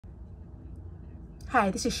Hi,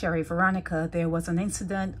 this is Sherry Veronica. There was an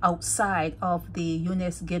incident outside of the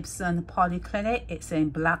Eunice Gibson Polyclinic. It's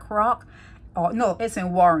in Black Rock. Or no, it's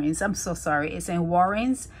in Warrens. I'm so sorry. It's in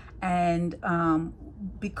Warrens. And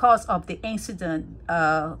because of the incident,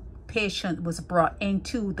 a patient was brought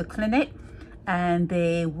into the clinic and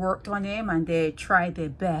they worked on him and they tried their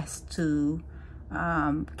best to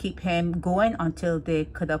keep him going until they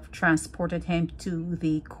could have transported him to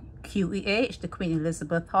the QEH, the Queen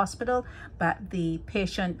Elizabeth Hospital, but the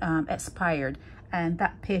patient expired, and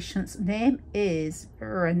that patient's name is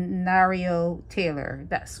Renario Taylor.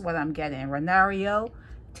 That's what I'm getting, Renario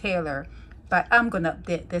Taylor. But I'm going to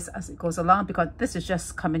update this as it goes along because this is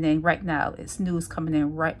just coming in right now. It's news coming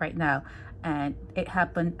in right now. And it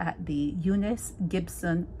happened at the Eunice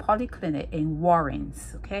Gibson Polyclinic in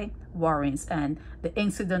Warrens, okay? Warrens. And the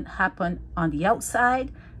incident happened on the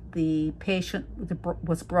outside. The patient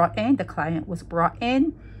was brought in, the client was brought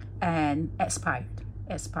in and expired.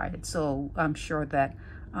 So I'm sure that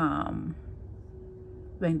when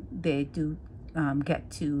they do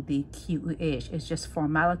get to the QEH, it's just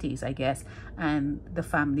formalities, I guess. And the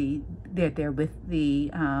family, they're there with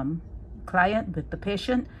the client, with the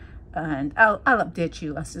patient. And I'll update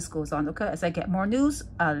you as this goes on, okay? As I get more news,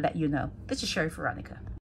 I'll let you know. This is Sherry Veronica.